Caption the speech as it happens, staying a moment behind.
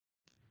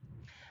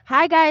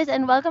Hi, guys,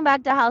 and welcome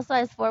back to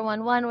Housewives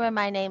 411, where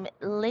my name,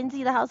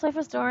 Lindsay, the housewife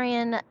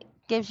historian,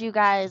 gives you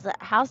guys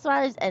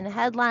housewives and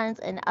headlines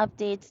and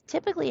updates,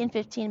 typically in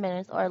 15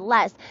 minutes or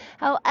less.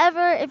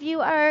 However, if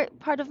you are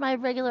part of my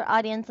regular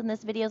audience, and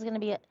this video is going to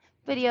be a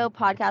video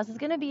podcast, is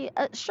going to be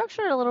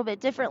structured a little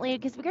bit differently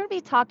because we're going to be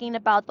talking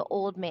about the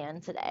old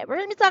man today. We're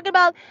going to be talking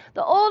about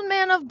the old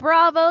man of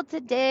Bravo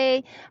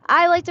today.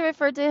 I like to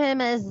refer to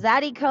him as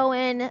Zaddy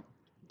Cohen,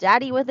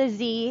 Daddy with a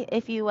Z,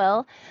 if you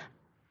will.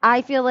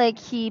 I feel like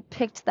he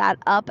picked that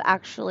up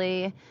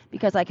actually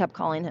because I kept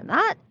calling him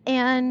that,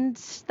 and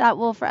that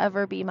will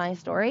forever be my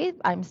story.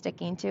 I'm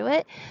sticking to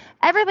it.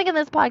 Everything in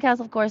this podcast,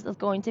 of course, is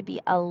going to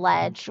be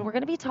alleged. We're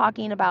going to be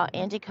talking about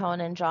Andy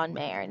Cohen and John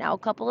Mayer. Now, a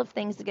couple of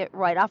things to get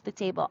right off the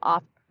table,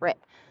 off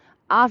rip,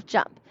 off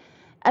jump.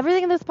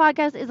 Everything in this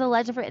podcast is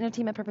alleged for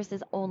entertainment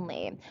purposes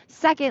only.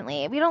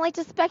 Secondly, we don't like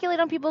to speculate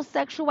on people's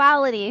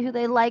sexuality. Who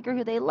they like or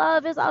who they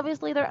love is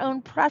obviously their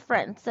own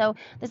preference. So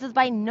this is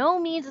by no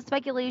means a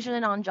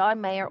speculation on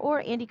John Mayer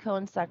or Andy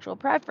Cohen's sexual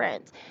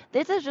preference.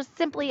 This is just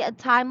simply a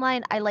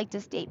timeline. I like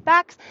to state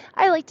facts.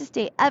 I like to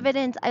state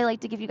evidence. I like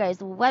to give you guys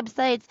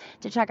websites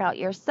to check out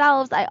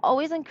yourselves. I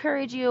always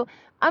encourage you.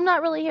 I'm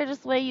not really here to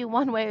sway you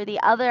one way or the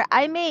other.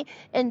 I may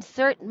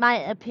insert my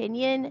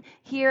opinion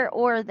here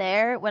or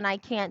there when I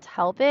can't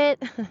help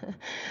it.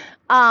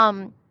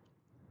 um,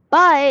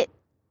 but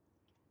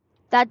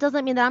that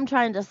doesn't mean that I'm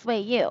trying to sway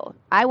you.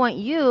 I want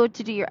you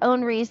to do your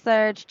own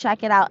research,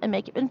 check it out, and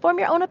inform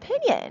your own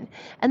opinion.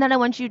 And then I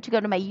want you to go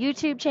to my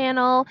YouTube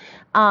channel,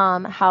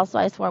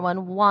 Housewives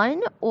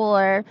 411,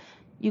 or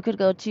you could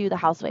go to the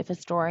Housewife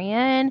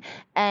Historian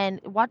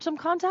and watch some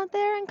content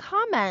there and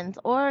comment,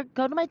 or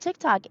go to my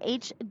TikTok,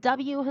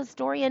 HW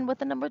Historian with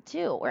the number 2,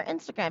 or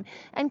Instagram,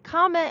 and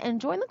comment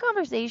and join the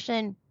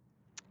conversation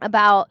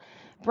about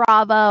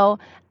Bravo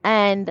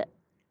and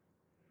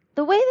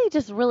the way they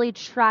just really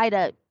try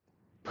to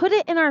put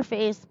it in our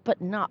face, but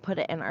not put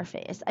it in our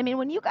face. I mean,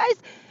 when you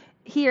guys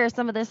hear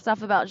some of this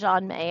stuff about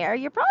John Mayer,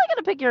 you're probably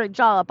going to pick your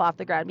jaw up off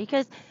the ground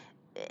because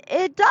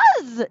it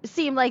does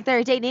seem like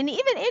they're dating. And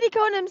even Andy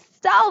Cohen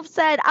himself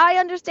said, I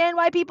understand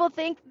why people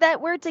think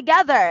that we're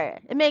together.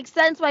 It makes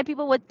sense why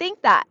people would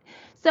think that.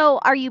 So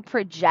are you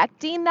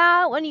projecting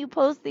that when you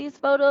post these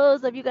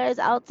photos of you guys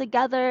out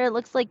together? It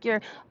looks like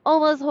you're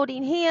almost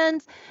holding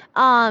hands.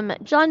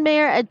 John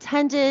Mayer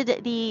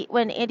attended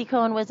when Andy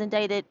Cohen was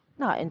inducted,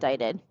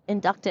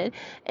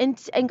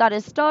 and got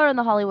his star on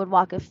the Hollywood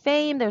Walk of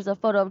Fame. There's a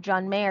photo of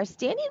John Mayer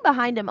standing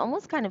behind him,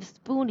 almost kind of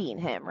spooning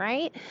him,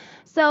 right?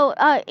 So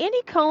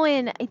Andy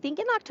Cohen, I think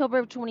in October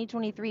of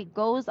 2023,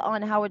 goes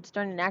on Howard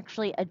Stern and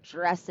actually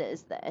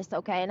addresses this,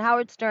 okay? And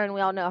Howard Stern, we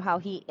all know how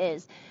he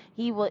is.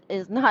 He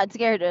is not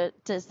scared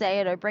to say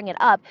it or bring it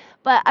up.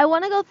 But I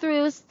want to go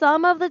through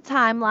some of the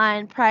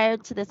timeline prior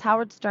to this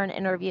Howard Stern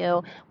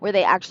interview where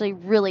they actually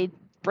really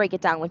break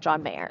it down with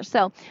John Mayer.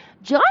 So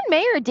John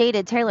Mayer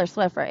dated Taylor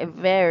Swift for a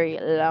very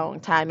long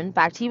time. In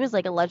fact, he was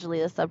like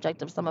allegedly the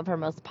subject of some of her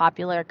most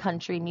popular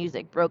country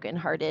music,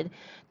 broken-hearted,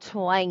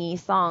 twangy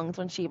songs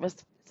when she was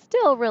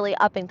still really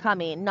up and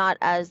coming, not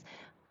as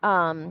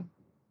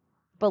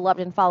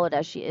beloved and followed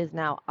as she is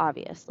now,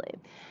 obviously.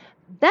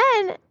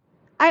 Then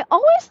I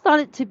always thought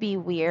it to be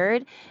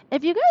weird.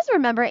 If you guys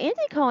remember,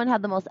 Andy Cohen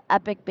had the most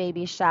epic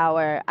baby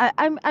shower.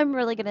 I'm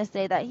really gonna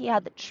say that he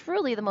had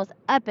truly the most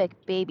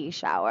epic baby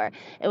shower.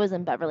 It was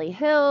in Beverly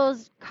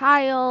Hills.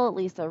 Kyle,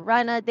 Lisa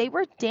Rinna, they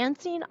were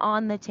dancing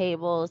on the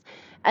tables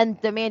and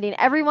demanding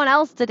everyone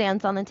else to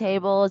dance on the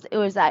tables. It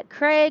was at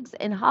Craig's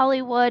in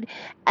Hollywood,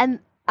 and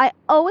I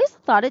always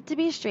thought it to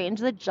be strange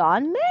that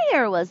John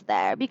Mayer was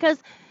there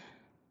because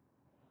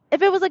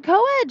if it was a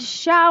co-ed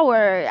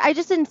shower, I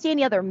just didn't see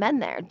any other men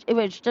there. It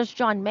was just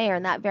John Mayer,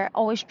 and that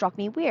always struck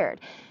me weird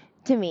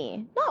to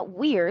me. Not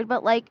weird,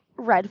 but like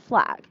red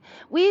flag.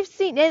 We've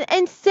seen,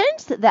 and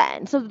since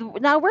then, so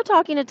now we're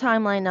talking a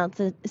timeline now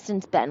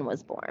since Ben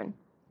was born.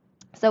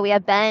 So we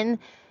have Ben,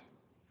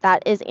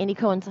 that is Andy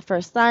Cohen's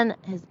first son,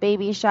 his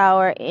baby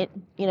shower,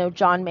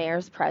 John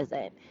Mayer's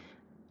present.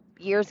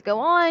 Years go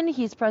on,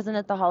 he's present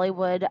at the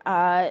Hollywood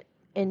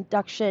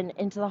induction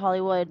into the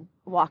Hollywood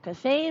Walk of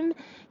Fame.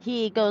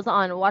 He goes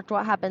on Watch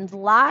What Happens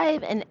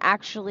Live and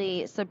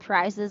actually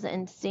surprises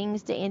and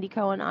sings to Andy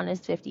Cohen on his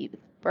 50th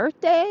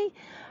birthday.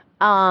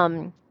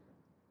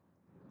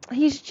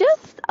 He's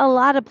just a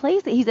lot of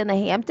places. He's in the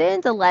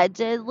Hamptons,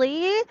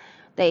 allegedly.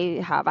 They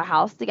have a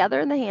house together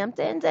in the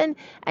Hamptons, and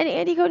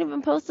Andy Cohen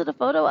even posted a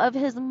photo of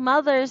his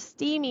mother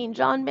steaming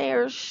John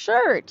Mayer's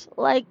shirt.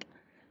 Like,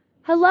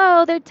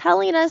 hello, they're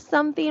telling us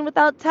something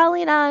without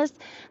telling us.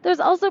 There's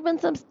also been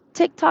some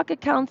TikTok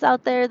accounts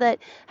out there that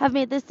have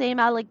made the same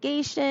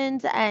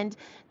allegations, and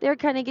they're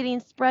kind of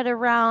getting spread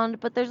around.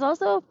 But there's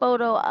also a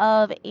photo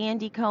of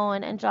Andy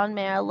Cohen and John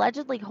Mayer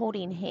allegedly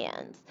holding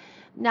hands.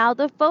 Now,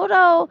 the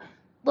photo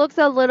looks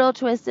a little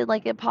twisted,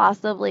 like it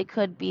possibly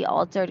could be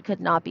altered, could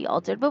not be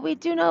altered. But we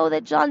do know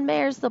that John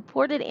Mayer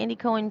supported Andy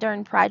Cohen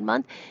during Pride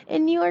Month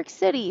in New York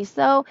City.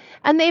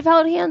 And they've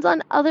held hands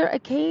on other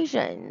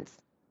occasions.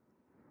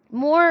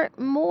 More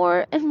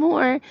and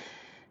more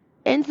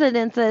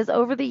incidences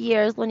over the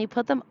years, when you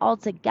put them all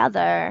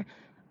together,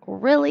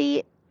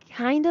 really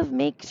kind of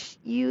makes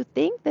you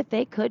think that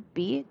they could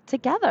be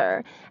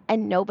together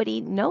and nobody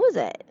knows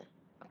it.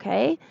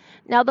 Okay.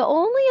 Now, the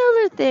only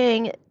other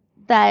thing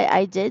that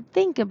I did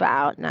think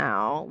about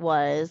now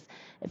was,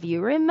 if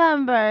you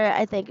remember,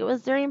 I think it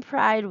was during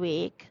Pride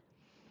Week,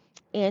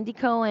 Andy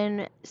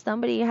Cohen,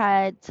 somebody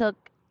had took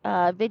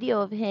a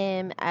video of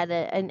him at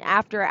an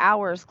after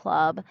hours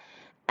club,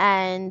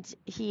 and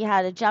he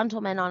had a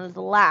gentleman on his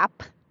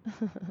lap.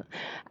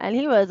 And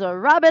he was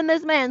rubbing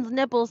this man's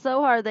nipple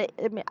so hard that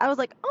I was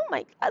like, oh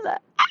my God,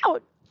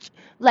 ouch.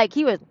 Like,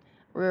 he was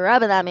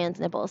rubbing that man's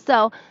nipple.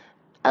 So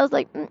I was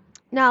like,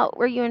 now,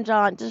 were you and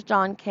John, does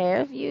John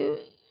care if you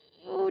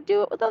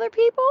do it with other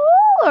people?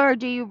 Or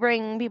do you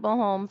bring people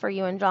home for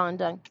you and John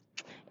to,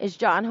 is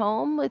John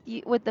home with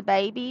you, with the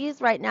babies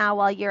right now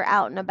while you're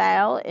out and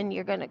about, and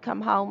you're going to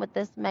come home with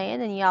this man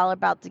and y'all are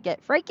about to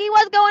get freaky?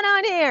 What's going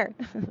on here?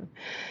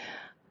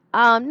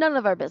 None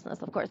of our business,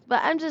 of course,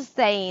 but I'm just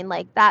saying,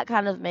 like, that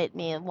kind of made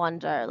me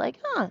wonder, like,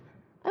 I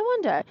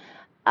wonder.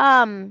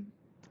 Um,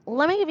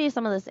 Let me give you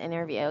some of this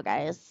interview,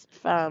 guys,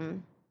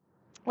 from,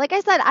 like I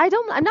said,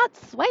 I'm not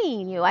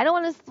swaying you. I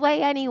don't want to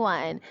sway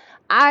anyone.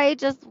 I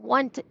just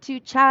want to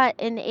chat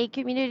in a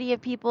community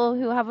of people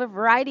who have a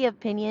variety of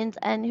opinions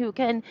and who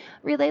can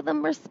relay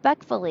them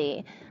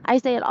respectfully. I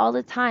say it all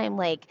the time,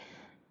 like,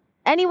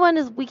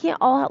 we can't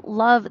all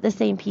love the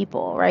same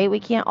people, right? We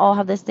can't all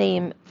have the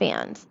same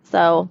fans.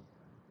 So,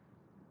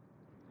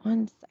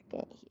 one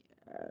second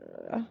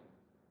here.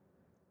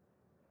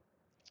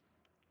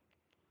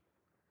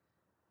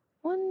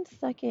 One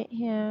second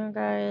here,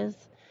 guys.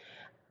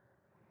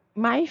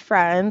 My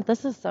friend,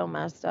 this is so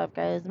messed up,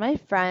 guys. My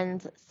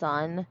friend's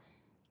son,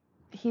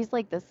 he's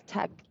like this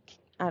tech,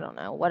 I don't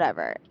know,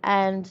 whatever.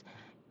 And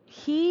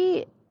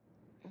he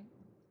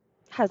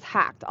has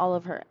hacked all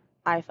of her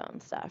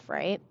iPhone stuff,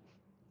 right?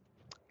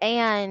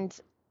 And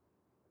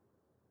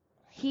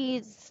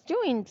he's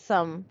doing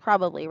some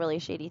probably really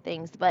shady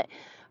things, but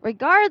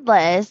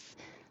regardless,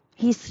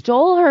 he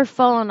stole her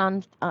phone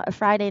on a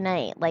Friday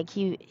night. Like,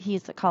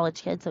 he's a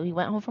college kid, so he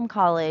went home from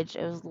college.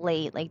 It was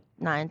late, like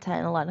 9,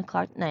 10, 11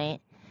 o'clock at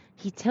night.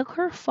 He took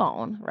her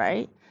phone,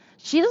 right?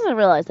 She doesn't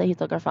realize that he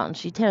took her phone.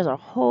 She tears her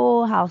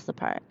whole house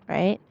apart,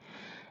 right?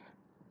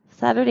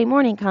 Saturday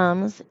morning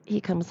comes,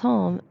 he comes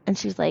home, and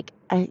she's like,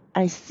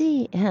 I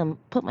see him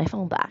put my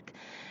phone back.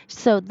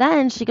 So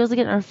then she goes to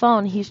get her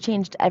phone. He's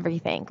changed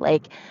everything.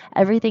 Like,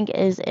 everything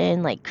is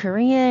in like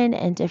Korean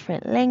and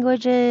different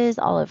languages,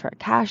 all of her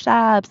cash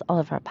apps, all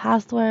of her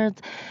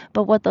passwords.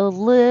 But what the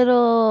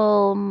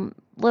little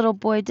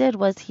boy did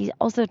was he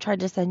also tried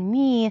to send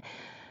me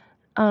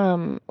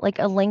like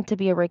a link to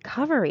be a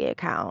recovery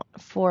account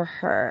for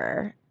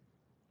her,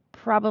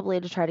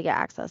 probably to try to get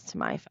access to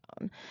my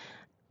phone,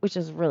 which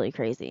is really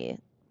crazy.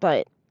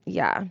 But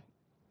yeah,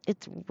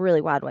 it's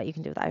really wild what you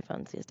can do with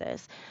iPhones these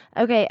days.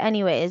 Okay,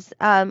 anyways,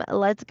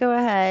 let's go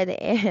ahead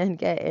and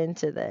get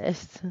into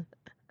this.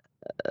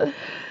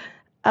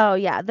 Oh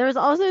yeah, there's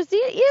also even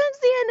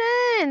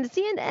CNN.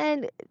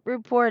 CNN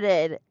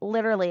reported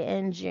literally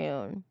in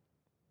June,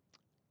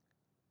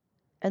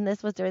 and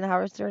this was during the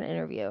Howard Stern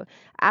interview,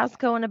 asked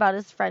Cohen about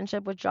his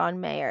friendship with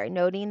John Mayer,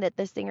 noting that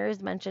the singer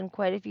is mentioned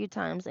quite a few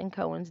times in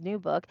Cohen's new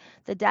book,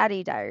 The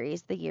Daddy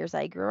Diaries: The Years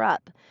I Grew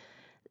Up.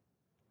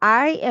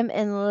 I am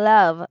in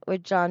love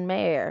with John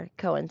Mayer,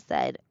 Cohen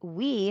said.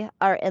 We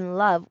are in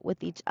love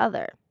with each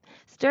other.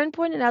 Stern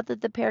pointed out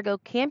that the pair go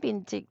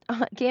camping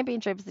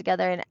trips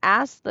together and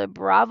asked the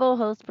Bravo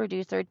host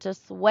producer to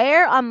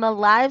swear on the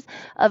lives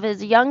of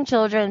his young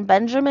children,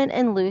 Benjamin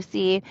and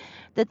Lucy,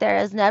 that there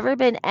has never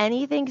been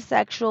anything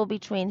sexual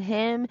between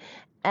him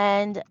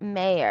and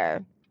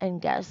Mayer. And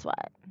guess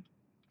what?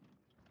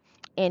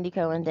 Andy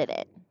Cohen did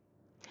it.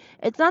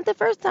 It's not the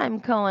first time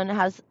Cohen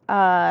has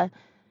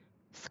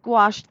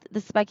squashed the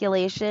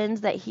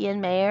speculations that he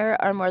and Mayer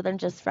are more than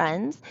just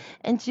friends.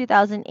 In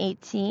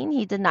 2018,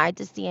 he denied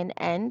to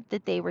CNN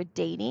that they were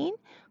dating.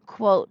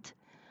 Quote,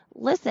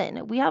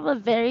 "Listen, we have a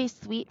very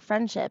sweet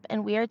friendship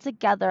and we are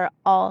together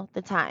all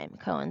the time,"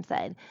 Cohen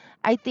said.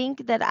 "I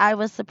think that I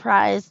was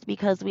surprised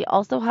because we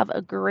also have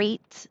a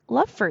great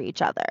love for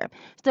each other.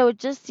 So it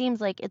just seems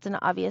like it's an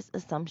obvious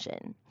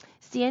assumption."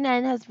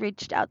 CNN has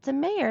reached out to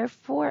Mayer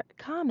for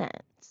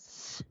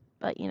comments.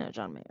 But,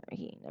 John Mayer,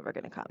 he ain't never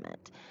going to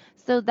comment.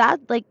 So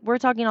that, like, we're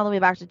talking all the way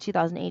back to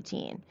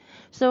 2018.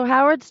 So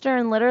Howard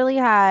Stern literally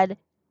had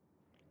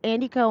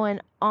Andy Cohen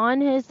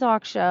on his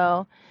talk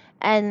show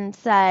and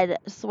said,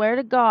 "Swear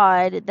to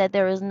God that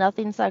there is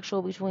nothing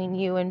sexual between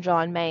you and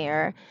John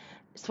Mayer.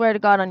 Swear to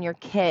God on your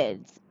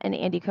kids." And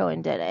Andy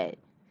Cohen did it.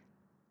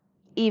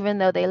 Even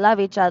though they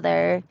love each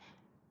other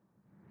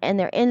and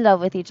they're in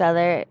love with each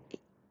other,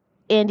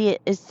 Andy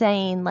is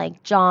saying,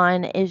 like,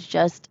 John is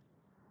just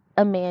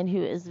a man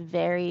who is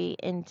very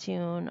in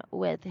tune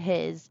with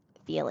his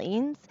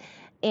feelings,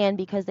 and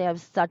because they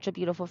have such a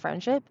beautiful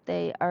friendship,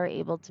 they are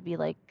able to be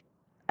like,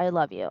 "I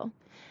love you."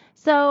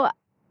 So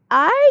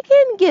I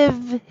can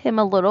give him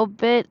a little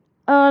bit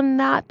on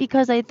that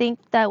because I think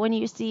that when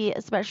you see,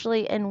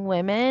 especially in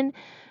women,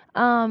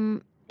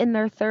 in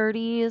their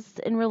 30s,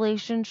 in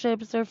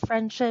relationships or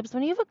friendships,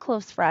 when you have a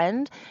close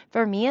friend,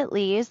 for me at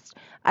least,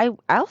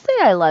 I'll say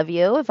I love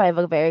you if I have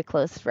a very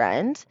close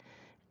friend.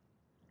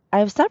 I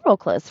have several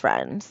close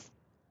friends.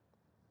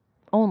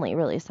 Only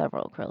really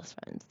several close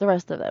friends. The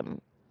rest of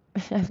them, I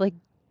have like,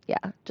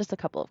 yeah, just a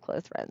couple of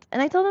close friends.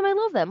 And I tell them I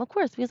love them, of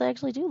course, because I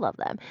actually do love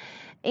them.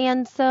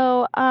 And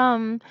so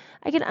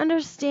I can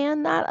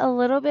understand that a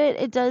little bit.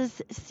 It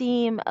does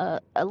seem a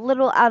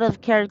little out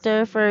of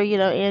character for,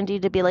 Andy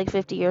to be like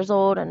 50 years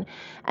old and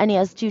he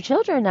has two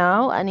children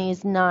now and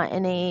he's not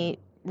in a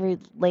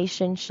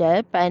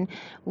relationship. And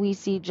we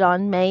see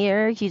John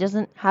Mayer, he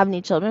doesn't have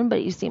any children, but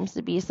he seems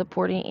to be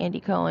supporting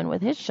Andy Cohen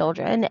with his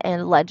children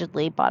and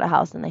allegedly bought a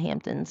house in the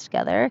Hamptons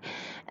together.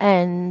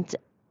 And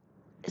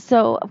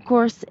so, of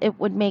course, it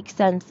would make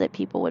sense that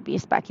people would be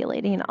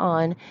speculating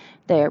on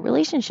their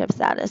relationship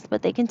status,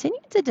 but they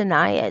continue to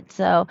deny it.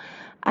 So,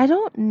 I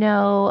don't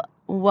know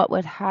what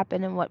would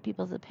happen and what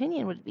people's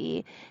opinion would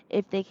be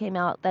if they came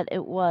out that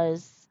it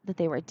was that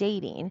they were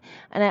dating.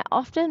 And I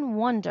often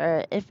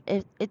wonder if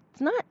it's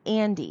not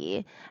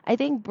Andy. I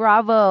think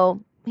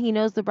Bravo, he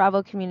knows the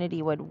Bravo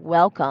community would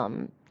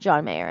welcome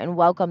John Mayer and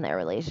welcome their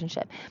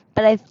relationship.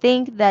 But I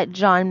think that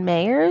John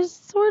Mayer's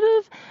sort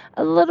of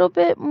a little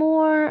bit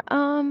more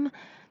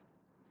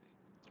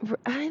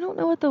I don't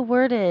know what the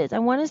word is. I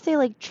want to say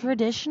like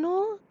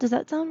traditional. Does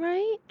that sound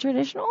right?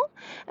 Traditional?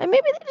 And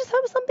maybe they just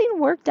have something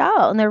worked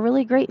out and they're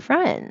really great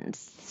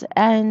friends.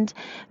 And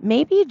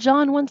maybe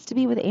John wants to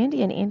be with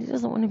Andy and Andy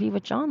doesn't want to be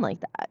with John like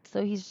that.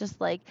 So he's just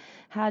like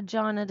had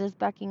John at his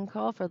beck and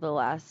call for the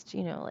last,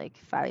 like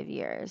 5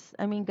 years.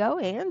 I mean, go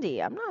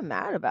Andy. I'm not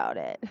mad about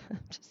it. I'm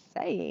just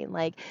saying,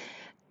 like,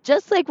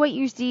 just like what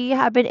you see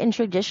happen in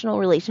traditional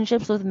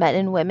relationships with men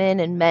and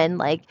women and men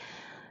like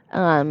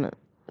um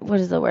what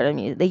is the word I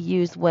mean? They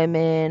use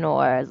women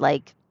or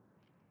like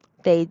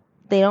they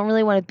they don't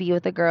really want to be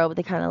with a girl, but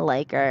they kind of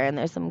like her, and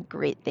there's some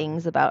great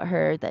things about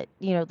her that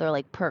they're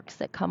like perks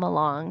that come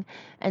along,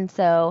 and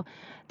so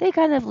they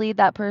kind of lead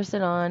that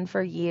person on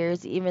for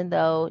years, even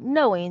though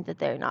knowing that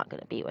they're not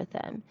going to be with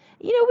them.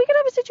 We could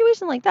have a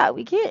situation like that.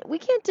 We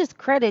can't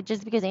discredit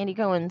just because Andy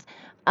Cohen's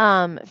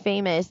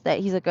famous that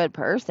he's a good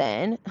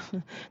person,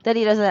 that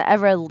he doesn't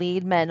ever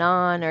lead men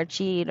on or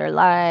cheat or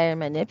lie or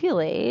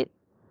manipulate.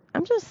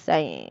 I'm just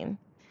saying.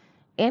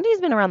 Andy's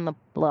been around the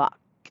block,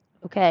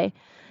 okay?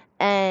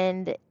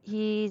 And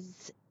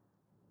he's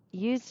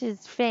used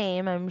his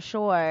fame, I'm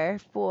sure,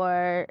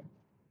 for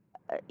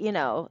you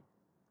know,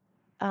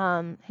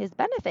 his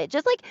benefit.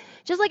 Just like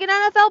an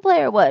NFL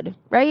player would,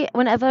 right?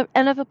 Whenever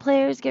NFL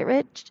players get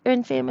rich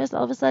and famous,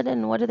 all of a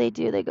sudden, what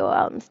do? They go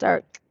out and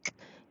start,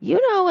 you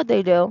know what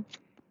they do.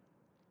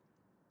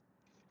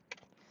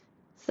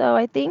 So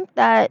I think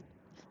that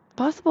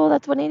possible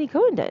that's what Andy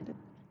Cohen did.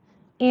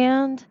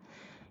 And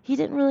he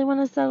didn't really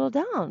want to settle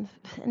down.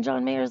 And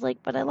John Mayer's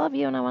like, but I love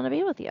you and I want to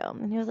be with you.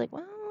 And he was like,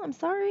 well, I'm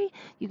sorry.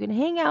 You can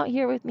hang out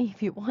here with me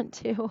if you want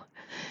to.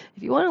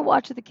 If you want to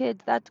watch the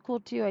kids, that's cool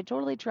too. I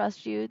totally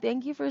trust you.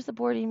 Thank you for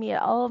supporting me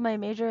at all of my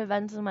major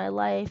events in my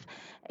life.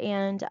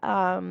 And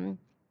I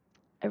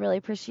really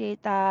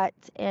appreciate that.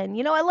 And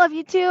I love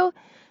you too.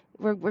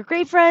 We're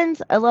great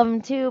friends. I love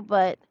him too,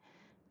 but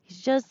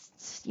he's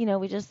just,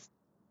 we just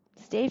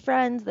stay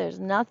friends. There's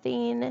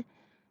nothing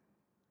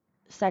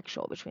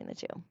sexual between the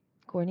two,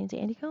 according to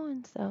Andy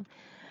Cohen. So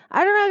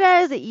I don't know,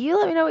 guys. You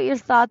let me know what your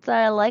thoughts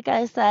are, like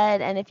I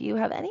said. And if you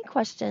have any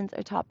questions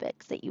or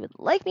topics that you would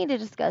like me to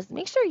discuss,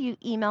 make sure you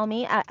email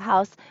me at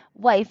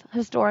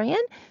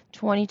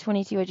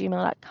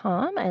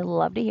housewifehistorian2022@gmail.com. I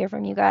love to hear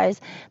from you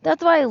guys.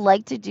 That's why I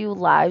like to do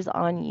lives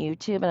on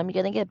YouTube, and I'm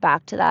going to get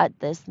back to that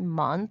this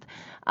month.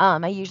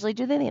 I usually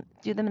do them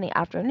in the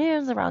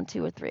afternoons around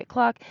 2 or 3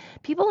 o'clock.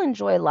 People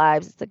enjoy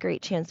lives. It's a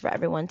great chance for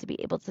everyone to be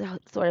able to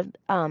sort of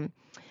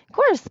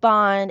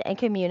correspond and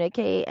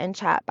communicate and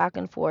chat back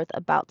and forth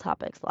about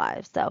topics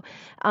live. So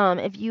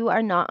if you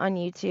are not on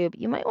YouTube,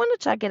 you might want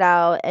to check it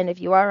out. And if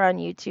you are on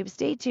YouTube,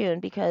 stay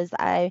tuned because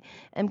I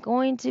am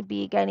going to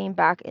be getting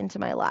back into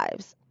my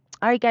lives.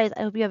 All right, guys,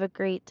 I hope you have a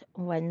great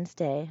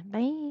Wednesday.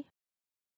 Bye.